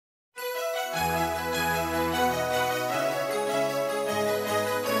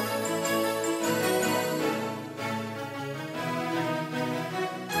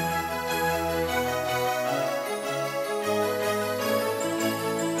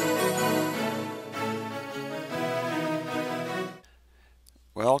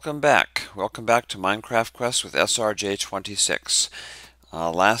Welcome back. Welcome back to Minecraft Quest with SRJ26.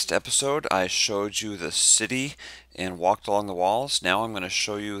 Last episode I showed you the city and walked along the walls. Now I'm going to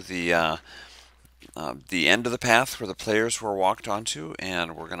show you the end of the path where the players were walked onto,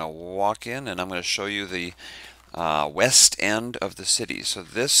 and we're going to walk in, and I'm going to show you the west end of the city. So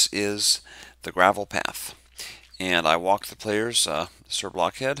this is the gravel path, and I walked the players, Sir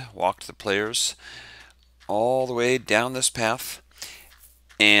Blockhead walked the players all the way down this path,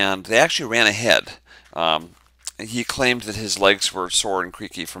 and they actually ran ahead. He claimed that his legs were sore and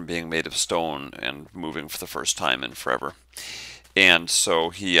creaky from being made of stone and moving for the first time in forever. And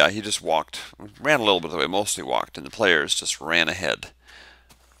so he just walked, ran a little bit of the way, mostly walked, and the players just ran ahead.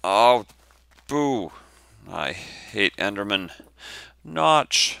 Oh, boo. I hate Enderman.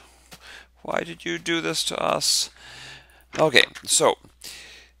 Notch, why did you do this to us? Okay, so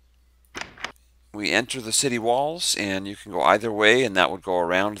we enter the city walls, and you can go either way, and that would go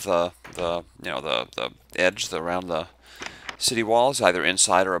around the edge around the city walls, either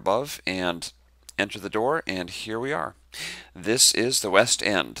inside or above, and enter the door. And here we are. This is the west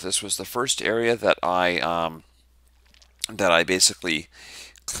end. This was the first area that I basically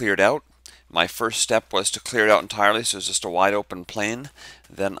cleared out. My first step was to clear it out entirely, so it's just a wide open plain.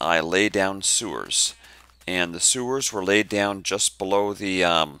 Then I laid down sewers, and the sewers were laid down just below where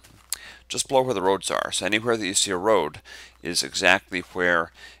the roads are. So anywhere that you see a road is exactly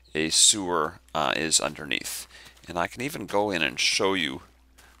where a sewer is underneath. And I can even go in and show you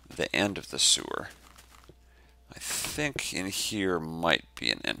the end of the sewer. I think in here might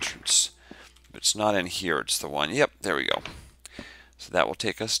be an entrance. If it's not in here, it's the one. Yep, there we go. So that will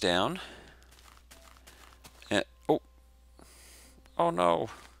take us down. And, oh no,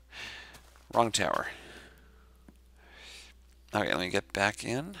 wrong tower. Okay, let me get back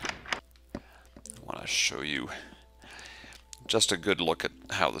in. I want to show you just a good look at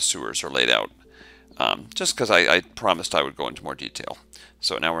how the sewers are laid out, just because I promised I would go into more detail.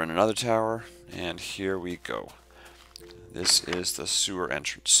 So now we're in another tower, and here we go. This is the sewer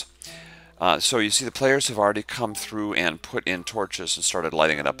entrance. So you see the players have already come through and put in torches and started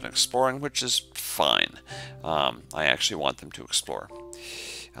lighting it up and exploring, which is fine. I actually want them to explore.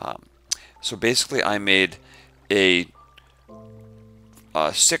 So basically I made a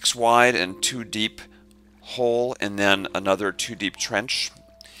 6 wide and 2 deep hole, and then another 2 deep trench,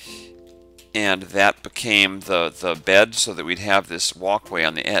 and that became the bed, so that we'd have this walkway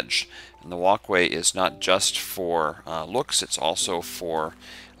on the edge. And the walkway is not just for looks, it's also for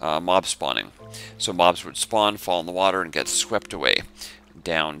mob spawning. So mobs would spawn, fall in the water, and get swept away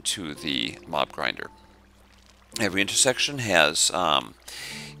down to the mob grinder. Every intersection has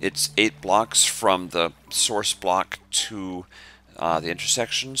it's 8 blocks from the source block to the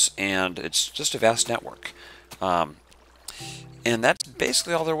intersections, and it's just a vast network. And that's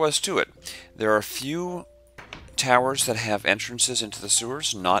basically all there was to it. There are a few towers that have entrances into the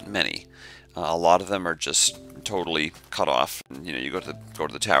sewers, not many. A lot of them are just totally cut off. You know, you go to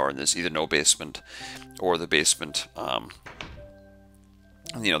the tower, and there's either no basement, or the basement,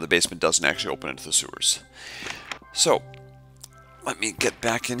 the basement doesn't actually open into the sewers. So let me get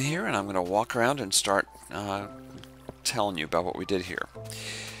back in here, and I'm going to walk around and start telling you about what we did here.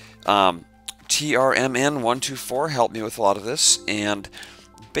 TRMN124 helped me with a lot of this, and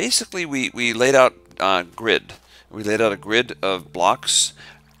basically we laid out grid. We laid out a grid of blocks,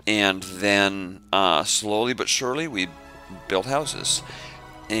 and then slowly but surely we built houses.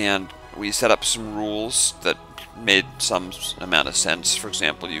 And we set up some rules that made some amount of sense. For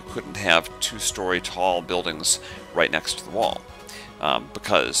example, you couldn't have 2-story tall buildings right next to the wall.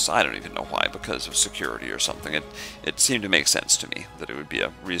 Because, I don't even know why, because of security or something. It seemed to make sense to me that it would be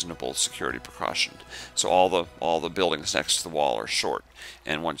a reasonable security precaution. So all the buildings next to the wall are short,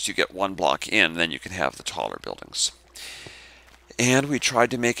 and once you get 1 block in, then you can have the taller buildings. And we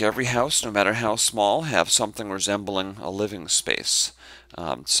tried to make every house, no matter how small, have something resembling a living space.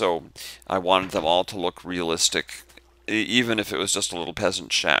 So I wanted them all to look realistic, even if it was just a little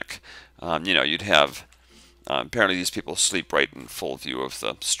peasant shack. You'd have... apparently these people sleep right in full view of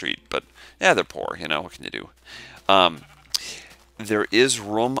the street, but yeah, they're poor, what can you do? There is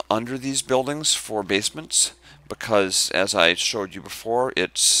room under these buildings for basements, because as I showed you before,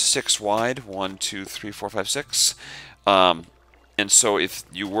 it's 6 wide, 1, 2, 3, 4, 5, 6. And so if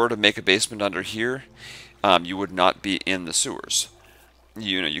you were to make a basement under here, you would not be in the sewers.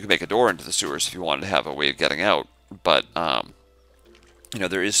 You could make a door into the sewers if you wanted to have a way of getting out, but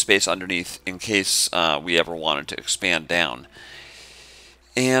there is space underneath in case we ever wanted to expand down.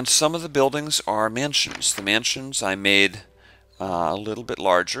 And some of the buildings are mansions. The mansions I made a little bit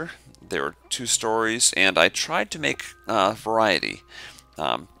larger. They were 2 stories, and I tried to make variety.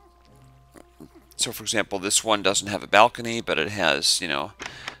 So for example, this one doesn't have a balcony, but it has, you know,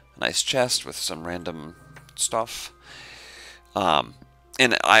 a nice chest with some random stuff.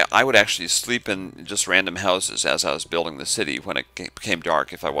 And I would actually sleep in just random houses as I was building the city when it became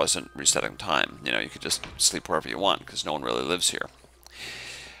dark if I wasn't resetting time. You know, you could just sleep wherever you want because no one really lives here.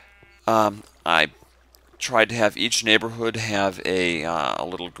 I tried to have each neighborhood have a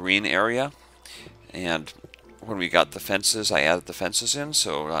little green area, and when we got the fences, I added the fences in,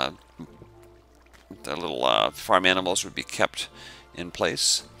 so the little farm animals would be kept in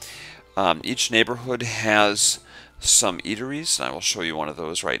place. Each neighborhood has some eateries, and I will show you one of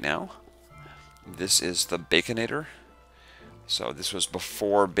those right now. This is the Baconator. So this was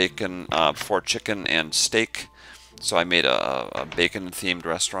before bacon, before chicken and steak. So I made a bacon-themed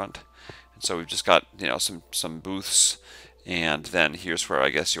restaurant. And so we've just got, you know, some booths, and then here's where I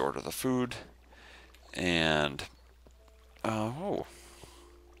guess you order the food. And oh,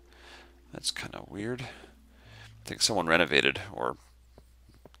 that's kind of weird. I think someone renovated or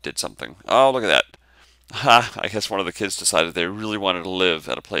did something. Oh, look at that. Ha! I guess one of the kids decided they really wanted to live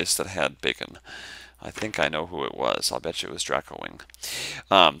at a place that had bacon. I think I know who it was. I'll bet you it was Dracowing.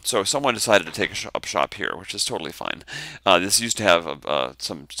 So someone decided to take up shop here, which is totally fine. This used to have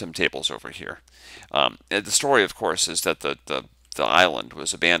some tables over here. The story, of course, is that the island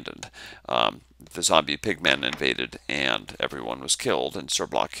was abandoned. The zombie pigmen invaded, and everyone was killed, and Sir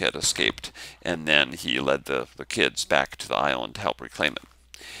Blockhead escaped, and then he led the kids back to the island to help reclaim it.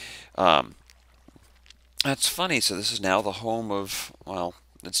 That's funny. So this is now the home of, well,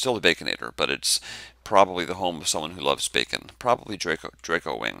 it's still the Baconator, but it's probably the home of someone who loves bacon. Probably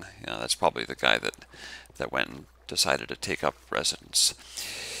Dracowing. Yeah, that's probably the guy that went and decided to take up residence.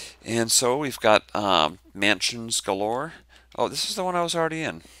 And so we've got mansions galore. Oh, this is the one I was already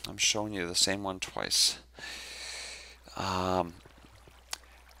in. I'm showing you the same one twice. Oh,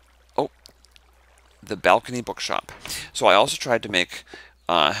 the balcony bookshop. So I also tried to make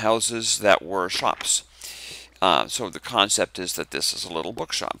houses that were shops. So the concept is that this is a little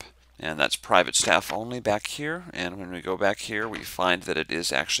bookshop, and that's private staff only back here. And when we go back here, we find that it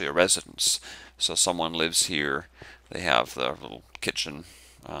is actually a residence. So someone lives here. They have the little kitchen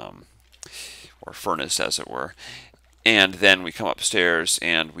or furnace, as it were. And then we come upstairs,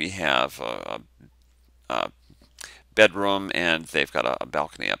 and we have a bedroom, and they've got a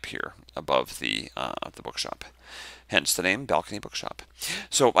balcony up here above the bookshop. Hence the name, Balcony Bookshop.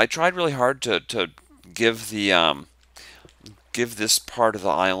 So I tried really hard to give the give this part of the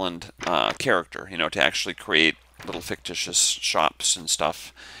island character, you know, to actually create little fictitious shops and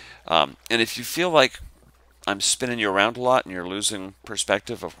stuff. And if you feel like I'm spinning you around a lot and you're losing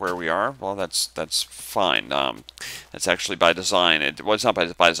perspective of where we are, well, that's fine. That's actually by design. Well, it's not by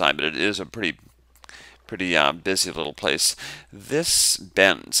design, but it is a pretty busy little place. This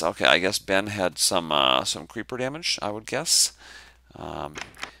Ben's. Okay, I guess Ben had some creeper damage, I would guess.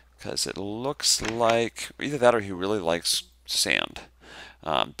 Because it looks like either that or he really likes sand.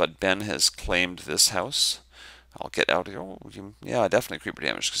 But Ben has claimed this house. I'll get out here. Oh, yeah, definitely creeper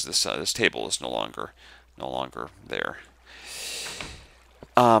damage because this table is no longer there.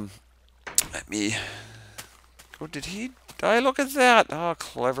 Let me. Oh, did he die? Look at that! Oh,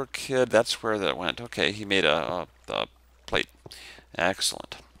 clever kid. That's where that went. Okay, he made a plate.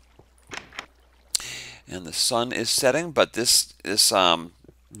 Excellent. And the sun is setting, but this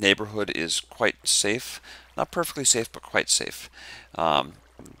neighborhood is quite safe. Not perfectly safe, but quite safe.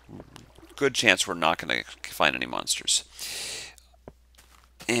 Good chance we're not going to find any monsters.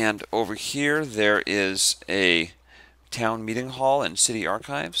 And over here there is a town meeting hall and city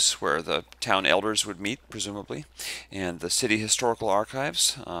archives where the town elders would meet, presumably, and the city historical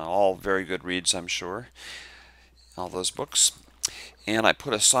archives. All very good reads, I'm sure. All those books. And I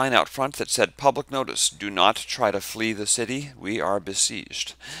put a sign out front that said, "Public notice, do not try to flee the city, we are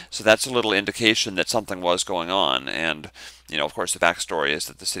besieged." So that's a little indication that something was going on, and, you know, of course the backstory is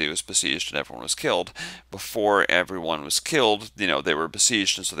that the city was besieged and everyone was killed. Before everyone was killed, you know, they were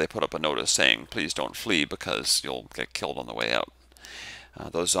besieged, and so they put up a notice saying, please don't flee because you'll get killed on the way out.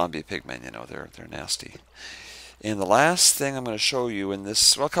 Those zombie pigmen, you know, they're nasty. And the last thing I'm going to show you in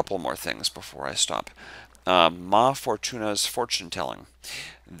this, well, a couple more things before I stop. Ma Fortuna's fortune telling.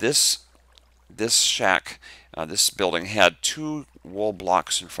 This shack, this building had 2 wool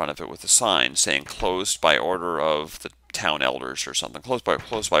blocks in front of it with a sign saying "closed by order of the town elders" or something.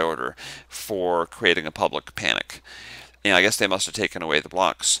 Closed by order for creating a public panic. And I guess they must have taken away the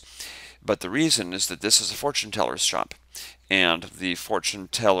blocks. But the reason is that this is a fortune teller's shop, and the fortune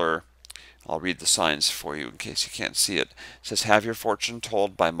teller. I'll read the signs for you in case you can't see it. It says, "Have your fortune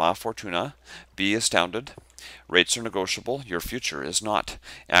told by Ma Fortuna. Be astounded. Rates are negotiable, your future is not.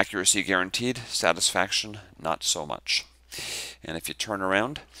 Accuracy guaranteed, satisfaction not so much. And if you turn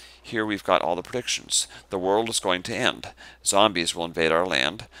around, here we've got all the predictions. The world is going to end. Zombies will invade our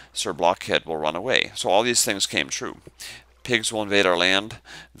land. Sir Blockhead will run away. So all these things came true. Pigs will invade our land.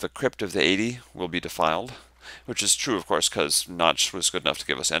 The crypt of the 80 will be defiled. Which is true, of course, because Notch was good enough to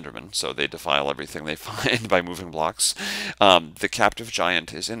give us Enderman, so they defile everything they find by moving blocks. The captive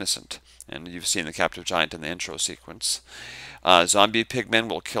giant is innocent, and you've seen the captive giant in the intro sequence. Zombie pigmen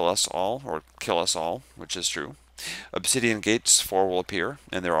will kill us all, which is true. Obsidian gates, 4 will appear,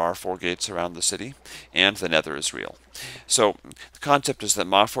 and there are 4 gates around the city, and the nether is real. So the concept is that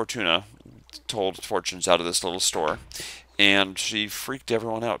Ma Fortuna told fortunes out of this little store, and she freaked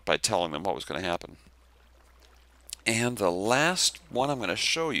everyone out by telling them what was going to happen. And the last one I'm going to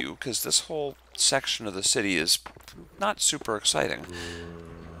show you, because this whole section of the city is not super exciting.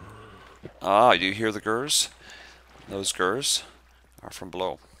 Ah, you hear the gurrs? Those gurrs are from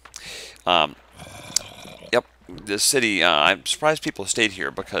below. Yep, this city, I'm surprised people stayed here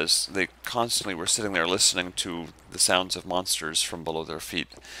because they constantly were sitting there listening to the sounds of monsters from below their feet,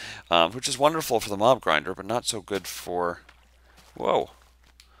 which is wonderful for the mob grinder, but not so good for... Whoa.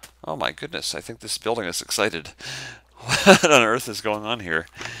 Oh my goodness, I think this building is excited. What on earth is going on here?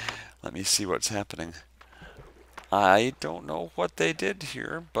 Let me see what's happening. I don't know what they did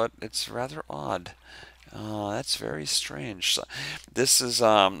here, but it's rather odd. That's very strange. So, this is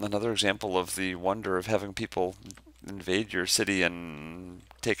another example of the wonder of having people invade your city and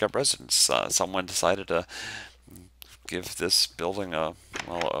take up residence. Someone decided to give this building a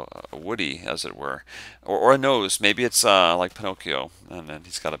Woody, as it were, or a nose. Maybe it's like Pinocchio, and then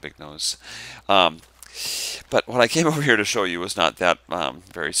he's got a big nose. But what I came over here to show you was not that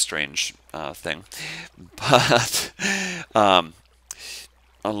very strange thing, but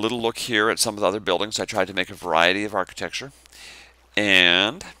a little look here at some of the other buildings. I tried to make a variety of architecture,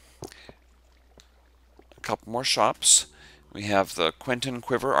 and a couple more shops. We have the Quentin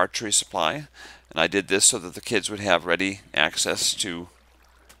Quiver Archery Supply, and I did this so that the kids would have ready access to,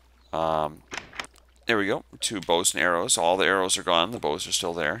 there we go, to bows and arrows. All the arrows are gone, the bows are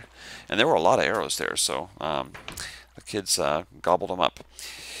still there. And there were a lot of arrows there, so the kids gobbled them up.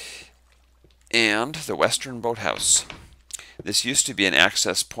 And the Western Boathouse. This used to be an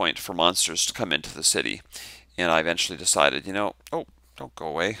access point for monsters to come into the city, and I eventually decided, you know, oh, don't go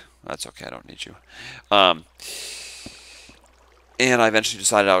away. That's okay, I don't need you. And I eventually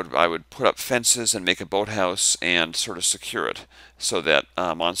decided I would put up fences and make a boathouse and sort of secure it so that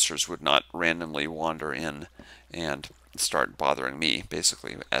monsters would not randomly wander in and start bothering me,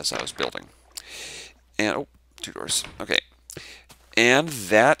 basically, as I was building. And, oh, 2 doors. Okay. And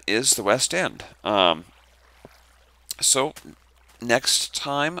that is the West End. So, next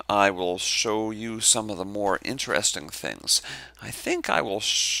time I will show you some of the more interesting things. I think I will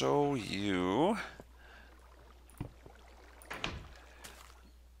show you...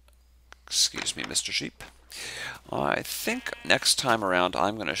 Excuse me, Mr. Sheep. I think next time around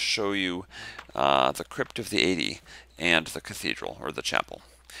I'm going to show you the Crypt of the 80 and the cathedral, or the chapel,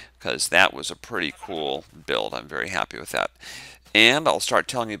 because that was a pretty cool build. I'm very happy with that. And I'll start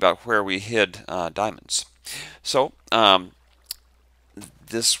telling you about where we hid diamonds. So,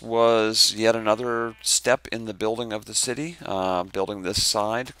 this was yet another step in the building of the city, building this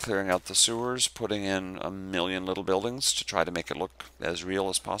side, clearing out the sewers, putting in a million little buildings to try to make it look as real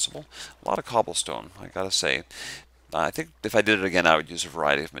as possible. A lot of cobblestone, I gotta say. I think if I did it again, I would use a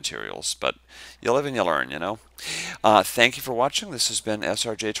variety of materials, but you live and you learn, you know. Thank you for watching. This has been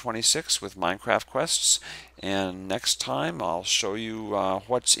SRJ26 with Minecraft Quests, and next time I'll show you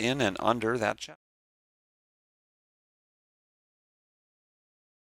what's in and under that chapter.